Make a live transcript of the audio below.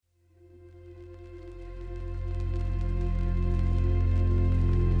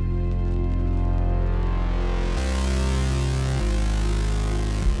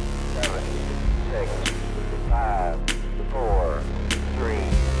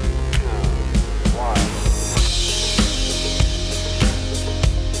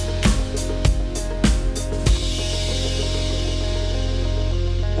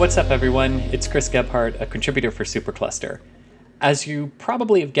What's up, everyone? It's Chris Gebhardt, a contributor for Supercluster. As you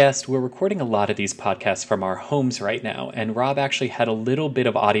probably have guessed, we're recording a lot of these podcasts from our homes right now, and Rob actually had a little bit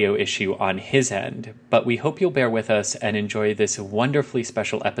of audio issue on his end, but we hope you'll bear with us and enjoy this wonderfully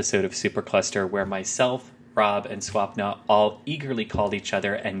special episode of Supercluster where myself, Rob, and Swapna all eagerly called each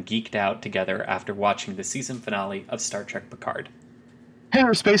other and geeked out together after watching the season finale of Star Trek Picard. Hey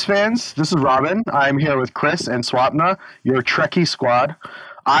there, space fans. This is Robin. I'm here with Chris and Swapna, your Trekkie squad.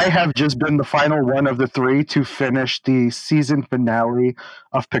 I have just been the final one of the three to finish the season finale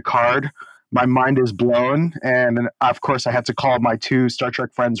of Picard. My mind is blown, and of course I had to call my two Star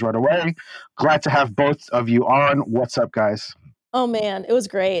Trek friends right away. Glad to have both of you on. What's up, guys? Oh man, it was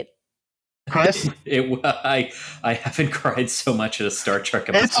great. Chris? I haven't cried so much at a Star Trek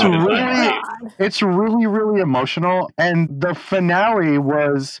episode. It's really emotional, and the finale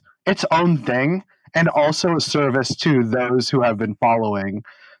was its own thing, and also a service to those who have been following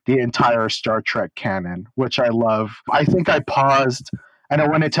the entire Star Trek canon, which I love. I think I paused and I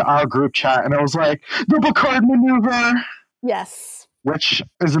went into our group chat and I was like, the Picard maneuver! Yes. Which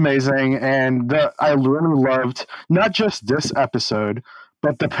is amazing, and I really loved not just this episode,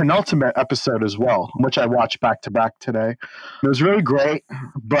 but the penultimate episode as well, which I watched back to back today. It was really great,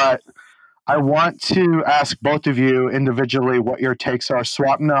 but I want to ask both of you individually what your takes are.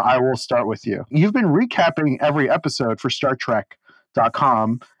 Swapna, I will start with you. You've been recapping every episode for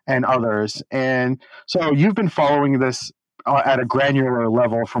StarTrek.com and others, and so you've been following this at a granular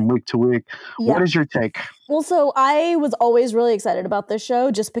level from week to week. Yeah. What is your take? Well, so I was always really excited about this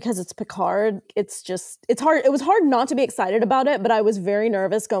show just because it's Picard. It's hard. It was hard not to be excited about it, but I was very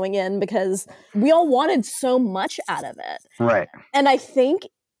nervous going in because we all wanted so much out of it. Right. And I think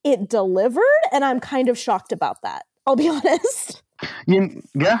it delivered, and I'm kind of shocked about that. I'll be honest.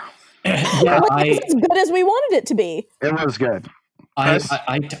 Yeah. It's as good as we wanted it to be. It was good.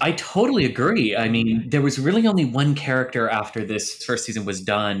 I totally agree. I mean, there was really only one character after this first season was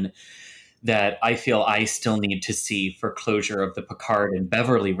done that I feel I still need to see for closure of the Picard and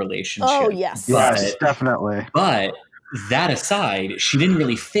Beverly relationship. Oh, yes. Yes, definitely. But that aside, she didn't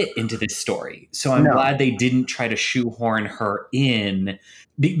really fit into this story. So I'm glad they didn't try to shoehorn her in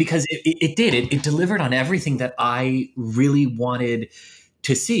because it did. It delivered on everything that I really wanted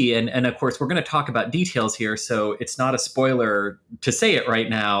to see. And of course, we're going to talk about details here, so it's not a spoiler to say it right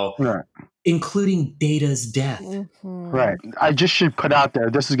now, right, including Data's death. Mm-hmm. Right. I just should put out there,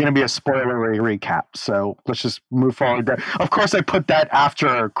 this is going to be a spoilery recap, so let's just move forward there. Of course, I put that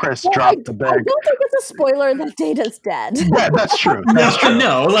after Chris dropped the big... I don't think it's a spoiler that Data's dead. Yeah, that's true. That's true.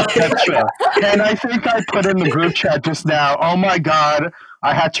 No. That's true. And I think I put in the group chat just now, oh my God,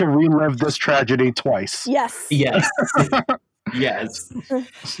 I had to relive this tragedy twice. Yes. Yes. Yes.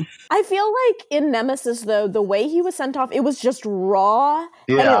 I feel like in Nemesis, though, the way he was sent off, it was just raw.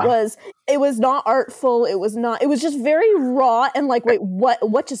 Yeah. And it was not artful. It was just very raw and like, wait,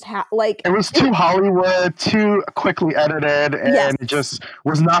 what just happened? Like, it was too Hollywood, too quickly edited, and it just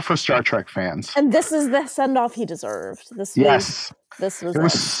was not for Star Trek fans. And this is the send off he deserved. This was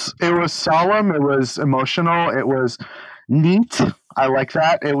it was solemn, it was emotional, it was neat. I like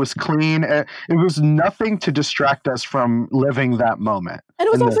that. It was clean. It was nothing to distract us from living that moment. And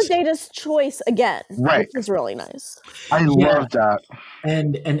it was also Data's choice again, right? Which was really nice. I love that.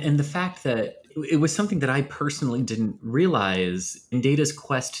 And the fact that it was something that I personally didn't realize in Data's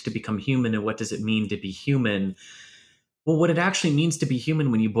quest to become human and what does it mean to be human? Well, what it actually means to be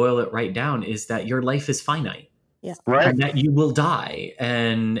human when you boil it right down is that your life is finite. Yeah. Right. And that you will die.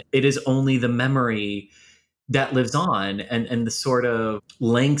 And it is only the memory that lives on and the sort of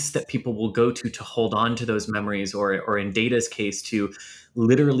lengths that people will go to hold on to those memories or in Data's case to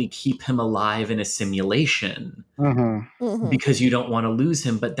literally keep him alive in a simulation because you don't want to lose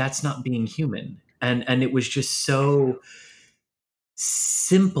him, but that's not being human. And it was just so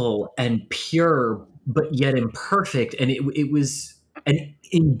simple and pure, but yet imperfect. And it was, and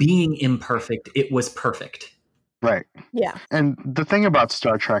in being imperfect, it was perfect. Right. Yeah. And the thing about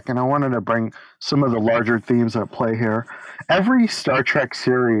Star Trek, and I wanted to bring some of the larger themes at play here, every Star Trek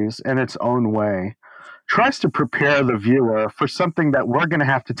series in its own way tries to prepare the viewer for something that we're going to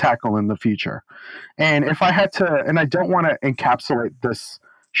have to tackle in the future. And if I had to, and I don't want to encapsulate this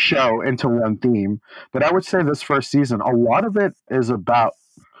show into one theme, but I would say this first season, a lot of it is about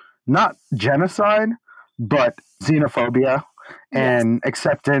not genocide, but xenophobia and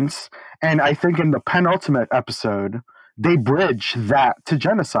acceptance. And I think in the penultimate episode, they bridge that to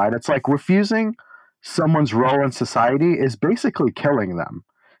genocide. It's like refusing someone's role in society is basically killing them.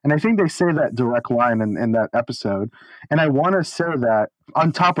 And I think they say that direct line in that episode. And I want to say that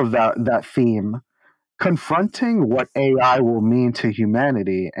on top of that theme confronting what AI will mean to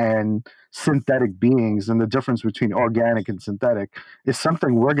humanity and synthetic beings and the difference between organic and synthetic is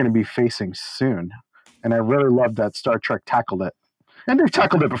something we're going to be facing soon. And I really love that Star Trek tackled it. And they've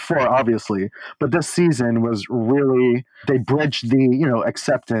tackled it before, obviously, but this season was really, they bridged the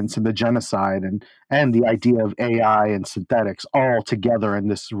acceptance and the genocide and the idea of AI and synthetics all together in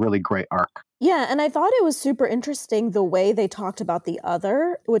this really great arc. Yeah, and I thought it was super interesting the way they talked about the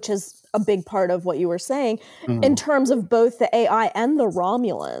other, which is a big part of what you were saying, in terms of both the AI and the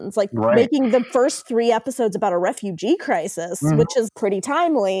Romulans, like making the first 3 episodes about a refugee crisis, which is pretty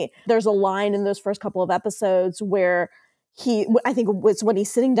timely. There's a line in those first couple of episodes where I think it was when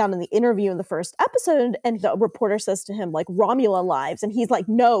he's sitting down in the interview in the first episode, and the reporter says to him, like, Romulan lives, and he's like,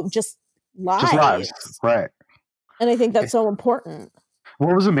 no, just lives. Just lives, right. And I think that's so important.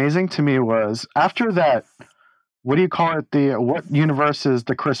 What was amazing to me was after that, what do you call it? What universe is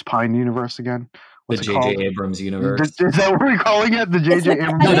the Chris Pine universe again? What's the J.J. Abrams universe. Is that what we're calling it? The J.J.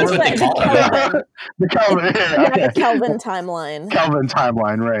 Abrams No, that's what they call it. The Kelvin. The Kelvin timeline. Kelvin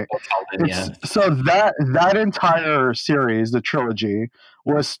timeline, right. Kelvin, yeah. So that entire series, the trilogy,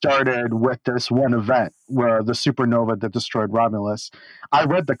 was started with this one event where the supernova that destroyed Romulus. I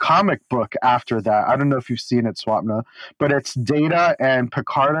read the comic book after that. I don't know if you've seen it, Swapna, but it's Data and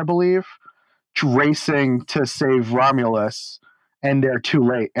Picard, I believe, racing to save Romulus, and they're too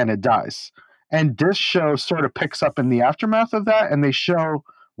late, and it dies. And this show sort of picks up in the aftermath of that, and they show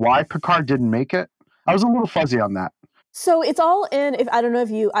why Picard didn't make it. I was a little fuzzy on that. So it's all in, I don't know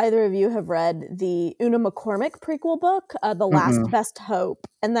if either of you have read the Una McCormick prequel book, The Last Best Hope,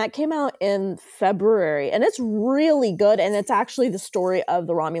 and that came out in February, and it's really good, and it's actually the story of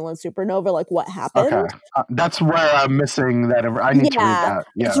the Romulan supernova, like what happened. Okay. That's where I'm missing that. I need to read that.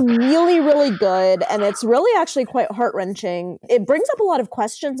 Yeah. It's really, really good, and it's really actually quite heart-wrenching. It brings up a lot of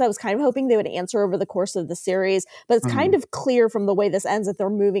questions I was kind of hoping they would answer over the course of the series, but it's kind of clear from the way this ends that they're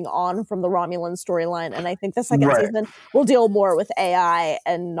moving on from the Romulan storyline, and I think the second season we'll deal more with AI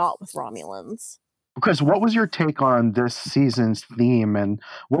and not with Romulans. Chris, what was your take on this season's theme, and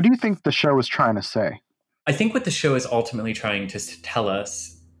what do you think the show is trying to say? I think what the show is ultimately trying to tell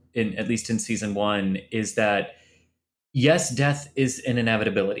us, at least in season 1, is that yes, death is an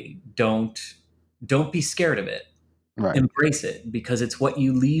inevitability. Don't be scared of it. Right. Embrace it, because it's what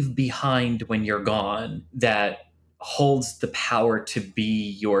you leave behind when you're gone that holds the power to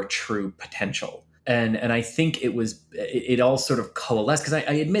be your true potential. And I think it all sort of coalesced, because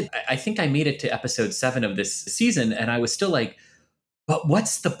I admit, I think I made it to episode 7 of this season, and I was still like, but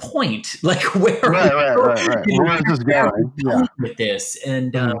what's the point? Like, where Where is this going? With this?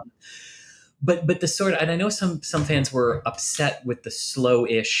 And but the sort of, and I know some fans were upset with the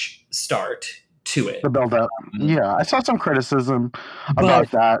slow-ish start to it. The build up. I saw some criticism about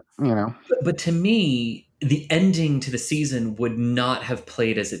that, But to me, the ending to the season would not have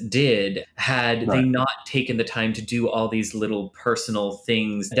played as it did had they not taken the time to do all these little personal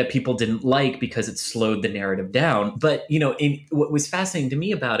things that people didn't like because it slowed the narrative down. But, what was fascinating to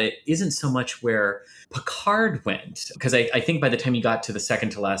me about it isn't so much where Picard went, because I think by the time you got to the second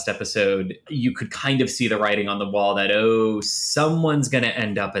to last episode, you could kind of see the writing on the wall that, someone's going to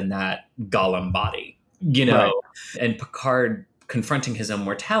end up in that Gollum body, and Picard confronting his own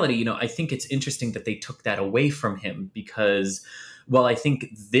mortality. I think it's interesting that they took that away from him, because, well, I think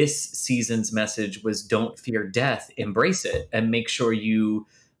this season's message was don't fear death, embrace it, and make sure you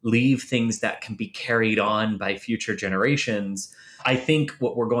leave things that can be carried on by future generations. I think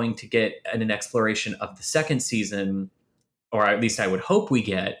what we're going to get in an exploration of the second season, or at least I would hope we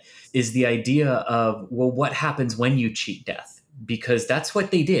get, is the idea of, well, what happens when you cheat death? Because that's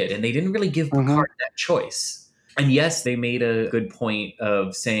what they did, and they didn't really give Picard that choice. And yes, they made a good point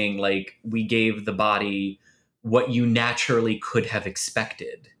of saying, like, we gave the body what you naturally could have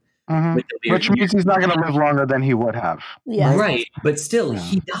expected. Which means he's not going to live longer than he would have. Yeah. Right. But still,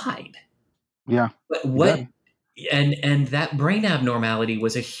 he died. Yeah. But what? And that brain abnormality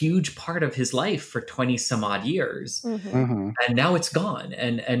was a huge part of his life for 20 some odd years. And now it's gone.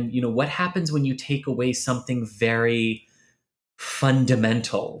 And what happens when you take away something very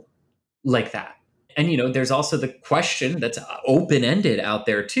fundamental like that? And, there's also the question that's open-ended out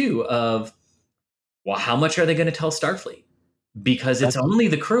there, too, of, well, how much are they going to tell Starfleet? Because it's only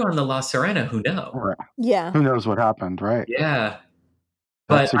the crew on the La Sirena who know. Right. Yeah. Who knows what happened, right? Yeah.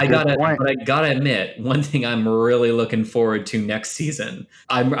 But I gotta admit, one thing I'm really looking forward to next season.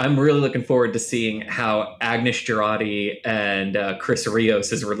 I'm really looking forward to seeing how Agnes Jurati and Chris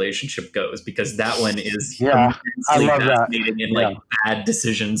Rios' relationship goes, because that one is immensely fascinating and bad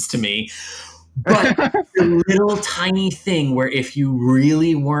decisions to me. But the little tiny thing where if you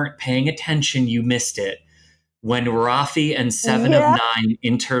really weren't paying attention, you missed it. When Rafi and Seven of Nine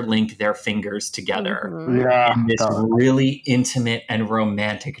interlink their fingers together in this really intimate and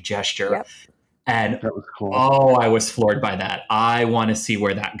romantic gesture. Yep. And that was cool. I was floored by that. I want to see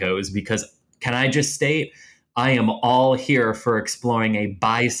where that goes because can I just state, I am all here for exploring a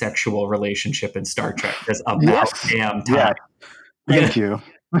bisexual relationship in Star Trek. Because about damn time. Thank you.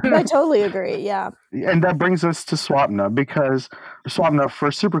 I totally agree. Yeah. And that brings us to Swapna, because Swapna for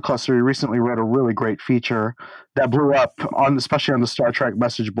Supercluster, he recently wrote a really great feature that blew up especially on the Star Trek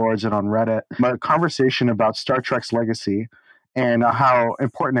message boards and on Reddit. A conversation about Star Trek's legacy and how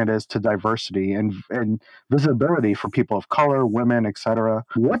important it is to diversity and visibility for people of color, women, etc.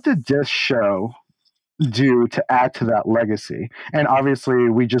 What did this show do to add to that legacy? And obviously,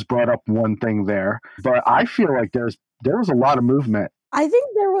 we just brought up one thing there, but I feel like there was a lot of movement. I think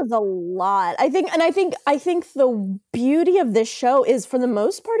there was a lot. I think the beauty of this show is, for the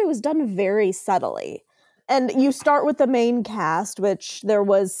most part, it was done very subtly. And you start with the main cast, which there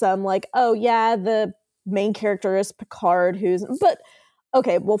was some like, oh yeah, the main character is Picard, but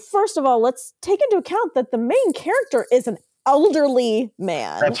okay, well, first of all, let's take into account that the main character is an elderly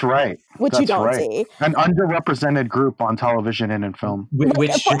man. That's right. Which you don't see. An underrepresented group on television and in film.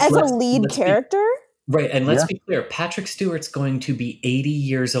 As a lead character? Right, and let's be clear, Patrick Stewart's going to be 80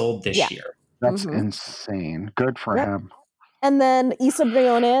 years old this year. That's insane. Good for him. And then Isa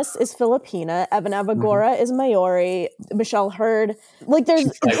Briones is Filipina, Evan Evagora is Maori, Michelle Hurd. Like there's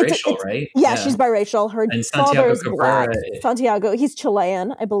she's biracial, right? Yeah, she's biracial. Her and Santiago Cabrera. Santiago, he's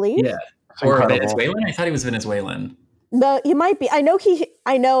Chilean, I believe. Yeah. Or Venezuelan? I thought he was Venezuelan. No, he might be. I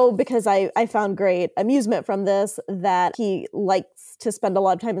know because I found great amusement from this that he likes to spend a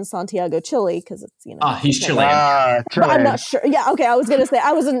lot of time in Santiago, Chile, because it's he's Chilean. But I'm not sure. Yeah, okay. I was gonna say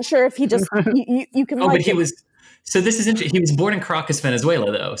I wasn't sure if he just you can. But he was. So this is interesting. He was born in Caracas,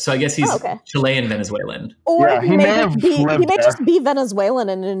 Venezuela, though. So I guess he's Chilean Venezuelan. Or he may just be Venezuelan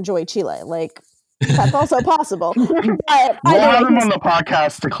and enjoy Chile. Like that's also possible. But we'll have him on the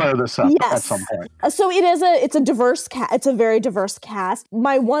podcast to clear this up at some point. So it's a diverse cast. It's a very diverse cast.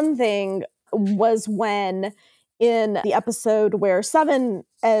 My one thing was when in the episode where Seven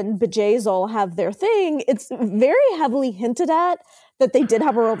and Bjayzl have their thing, it's very heavily hinted at that they did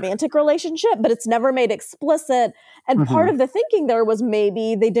have a romantic relationship, but it's never made explicit. And part of the thinking there was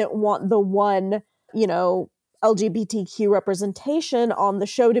maybe they didn't want the one, LGBTQ representation on the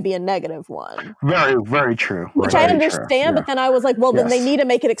show to be a negative one. Very, very true. Which I understand, but then I was like, well, then they need to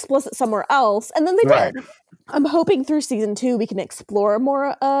make it explicit somewhere else. And then they did. I'm hoping through season 2 we can explore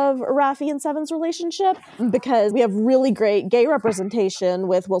more of Raffi and Seven's relationship, because we have really great gay representation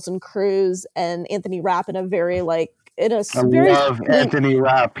with Wilson Cruz and Anthony Rapp in a very love Anthony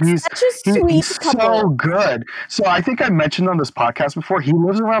Rapp. He's so good. So I think I mentioned on this podcast before, he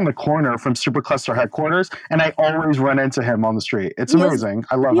lives around the corner from Supercluster headquarters, and I always run into him on the street. It's amazing.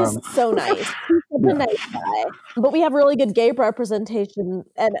 I love him. He's so nice. He's such a nice guy. But we have really good gay representation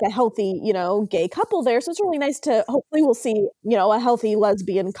and a healthy, gay couple there. So it's really nice to, hopefully we'll see, a healthy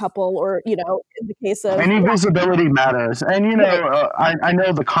lesbian couple, or, in the case of... Any visibility matters. And, I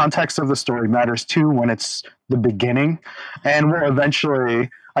know the context of the story matters too when it's the beginning, and we'll eventually,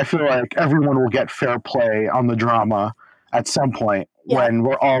 I feel like everyone will get fair play on the drama at some point when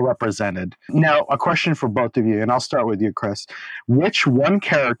we're all represented. Now, a question for both of you, and I'll start with you, Chris. Which one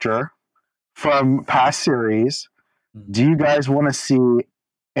character from past series do you guys want to see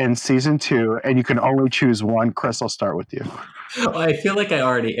in season 2? And you can only choose one. Chris, I'll start with you. I feel like I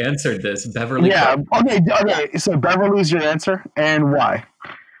already answered this. Beverly. Yeah. Okay. So Beverly's your answer, and why?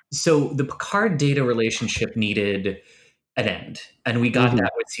 So the Picard Data relationship needed an end, and we got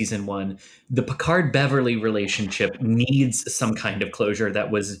that with season 1. The Picard Beverly relationship needs some kind of closure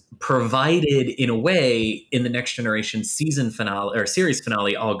that was provided in a way in the Next Generation season finale or series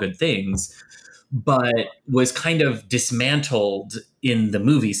finale, All Good Things, but was kind of dismantled in the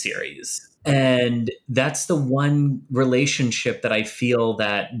movie series. And that's the one relationship that I feel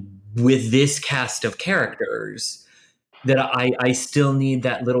that with this cast of characters that I still need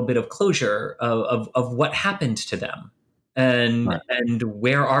that little bit of closure of what happened to them and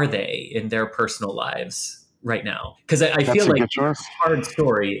where are they in their personal lives right now? Because I feel like Hard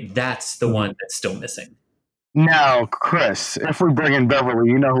Story, that's the one that's still missing. Now, Chris, if we bring in Beverly,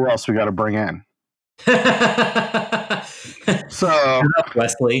 you know who else we got to bring in? So,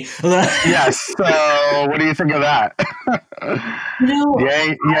 Wesley. Yes. So, what do you think of that?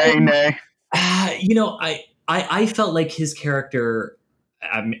 Yay, nay. I felt like his character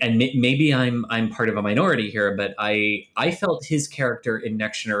maybe I'm part of a minority here, but I felt his character in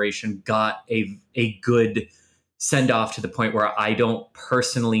Next Generation got a good send off to the point where I don't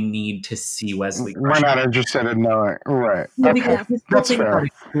personally need to see Wesley We're Crusher. not interested in knowing. Right. Yeah, Okay. because this whole That's thing about fair.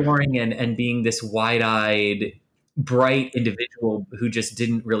 exploring and being this wide-eyed, bright individual who just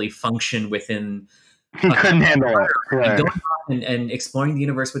didn't really function within He couldn't handle it. Right. going on and exploring the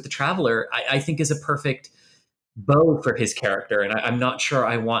universe with the Traveler, I think is a perfect bow for his character, and I'm not sure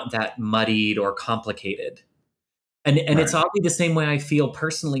I want that muddied or complicated. And it's oddly the same way I feel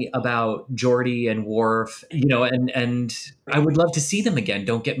personally about Geordi and Worf, and I would love to see them again.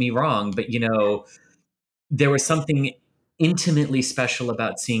 Don't get me wrong, but there was something intimately special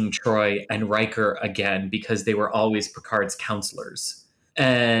about seeing Troy and Riker again because they were always Picard's counselors,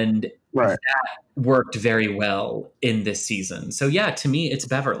 and that worked very well in this season. So yeah, to me, it's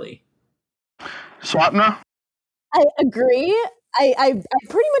Beverly. Swapna? I agree. I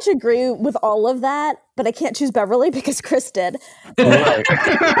pretty much agree with all of that, but I can't choose Beverly because Chris did. So Right.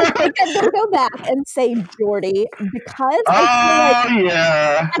 I think I'm going to go back and say Geordi because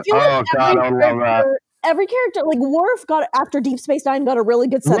I feel like God, I love that. Every character, like Worf got after Deep Space Nine, got a really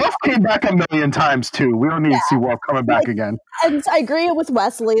good sense. Worf came back a million times too. We don't need to see Worf coming back again. And I agree with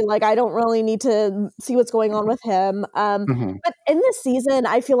Wesley. Like, I don't really need to see what's going on with him. But in this season,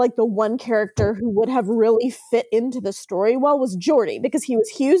 I feel like the one character who would have really fit into the story well was Geordi, because he was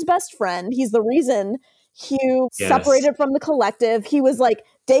Hugh's best friend. He's the reason Hugh separated from the collective. He was like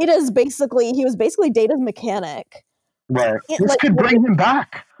Data's basically Data's mechanic. Right. This could bring him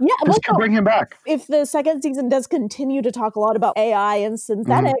back. Yeah, this could bring him back. If the second season does continue to talk a lot about AI and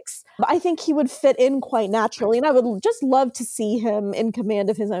synthetics, I think he would fit in quite naturally. And I would just love to see him in command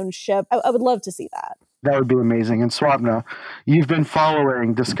of his own ship. I would love to see that. That would be amazing. And Swapna, you've been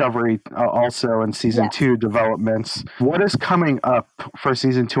following Discovery also in season 2 developments. What is coming up for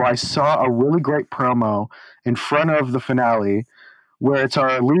season 2? I saw a really great promo in front of the finale where it's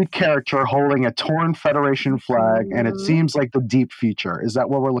our lead character holding a torn Federation flag, and it seems like the deep future. Is that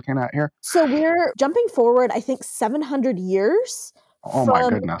what we're looking at here? So we're jumping forward, I think, 700 years. Oh my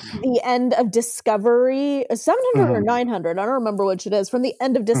goodness. The end of Discovery, 700 or 900, I don't remember which it is, from the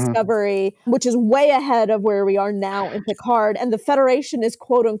end of Discovery, which is way ahead of where we are now in Picard, and the Federation is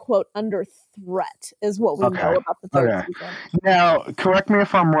quote-unquote under threat, is what we know about the third season. Now, correct me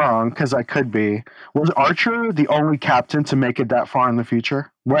if I'm wrong, because I could be. Was Archer the only captain to make it that far in the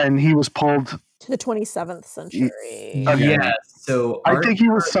future when he was pulled to the 27th century? Yeah, so I think he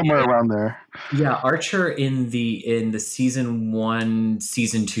was somewhere around there. Yeah, Archer in the season 1,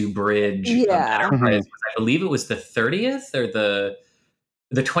 season 2 bridge of Enterprise, I believe it was the 30th or the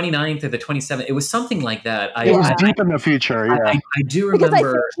 29th or the 27th. It was something like that. It was deep in the future, I do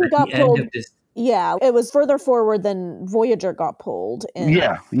remember at the end of this. Yeah, it was further forward than Voyager got pulled.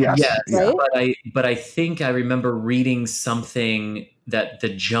 Yes. Right? But I think I remember reading something that the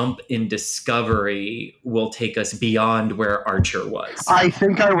jump in Discovery will take us beyond where Archer was. I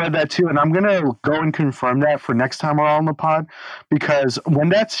think I read that too, and I'm going to go and confirm that for next time we're on the pod, because when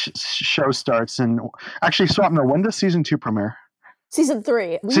that show starts, and actually, Swapna, when does season 2 premiere? Season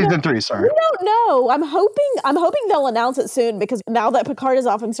 3. Season 3, sorry. We don't know. I'm hoping they'll announce it soon, because now that Picard is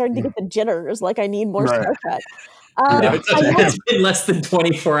off, I'm starting to get the jitters. Like, I need more Star Trek. It's been less than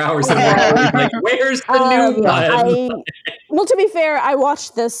 24 hours and we're already like, where's the new one? Well, to be fair, I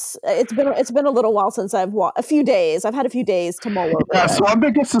watched this. It's been a little while since I've watched. A few days. I've had a few days to mull over. Yeah,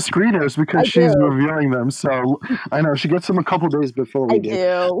 Swapna gets the screeners because she's reviewing them. So I know she gets them a couple days before we do.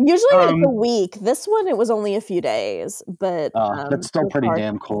 Usually it's a week. This one, it was only a few days, but that's still pretty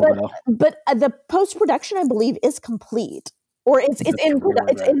damn cool, though. But the post production, I believe, is complete, or it's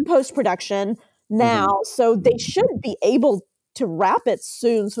in post production now, so they should be able to wrap it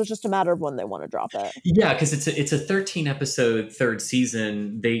soon. So it's just a matter of when they want to drop it. Yeah, because it's a 13 episode third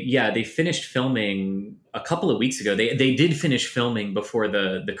season. They finished filming a couple of weeks ago. They did finish filming before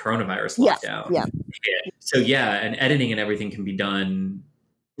the coronavirus lockdown. Yeah. So and editing and everything can be done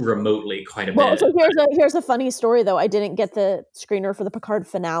remotely quite a bit. So here's a funny story though. I didn't get the screener for the Picard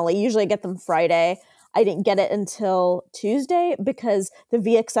finale. Usually I get them Friday. I didn't get it until Tuesday because the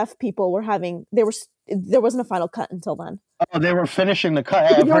VXF people there wasn't a final cut until then. Oh, they were finishing the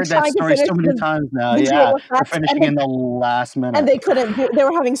cut. I've heard that story so many times now. Yeah, they're finishing in the last minute. And they couldn't they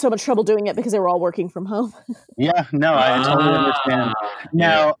were having so much trouble doing it because they were all working from home. Yeah, no, I totally understand.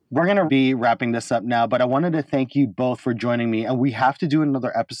 Now, we're going to be wrapping this up now, but I wanted to thank you both for joining me. And we have to do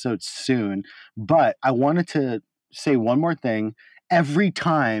another episode soon. But I wanted to say one more thing. Every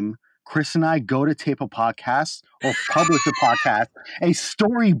time Chris and I go to tape a podcast or publish a podcast, a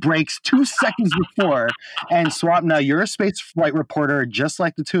story breaks 2 seconds before. And Swapna, you're a space flight reporter just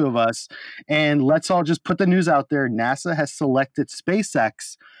like the two of us. And let's all just put the news out there. NASA has selected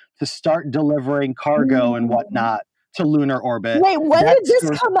SpaceX to start delivering cargo and whatnot to lunar orbit. Wait, when did this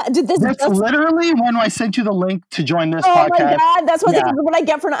come out? That's literally when I sent you the link to join this podcast. Oh my God, that's what, this is what I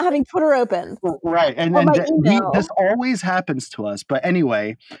get for not having Twitter open. Right, and this always happens to us. But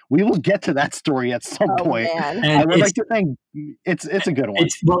anyway, we will get to that story at some point. Man. I would like to think it's a good one.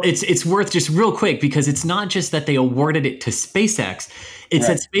 It's worth just real quick because it's not just that they awarded it to SpaceX. It's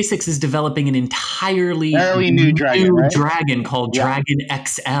that SpaceX is developing an entirely new dragon called Dragon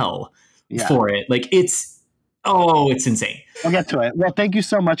XL for it. Like it's insane. I'll get to it. Well, thank you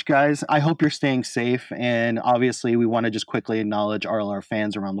so much, guys. I hope you're staying safe. And obviously, we want to just quickly acknowledge all our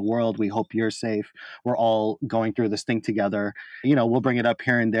fans around the world. We hope you're safe. We're all going through this thing together. We'll bring it up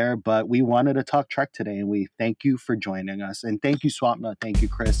here and there, but we wanted to talk Trek today. And we thank you for joining us. And thank you, Swapna. Thank you,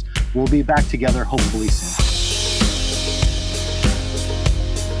 Chris. We'll be back together hopefully soon.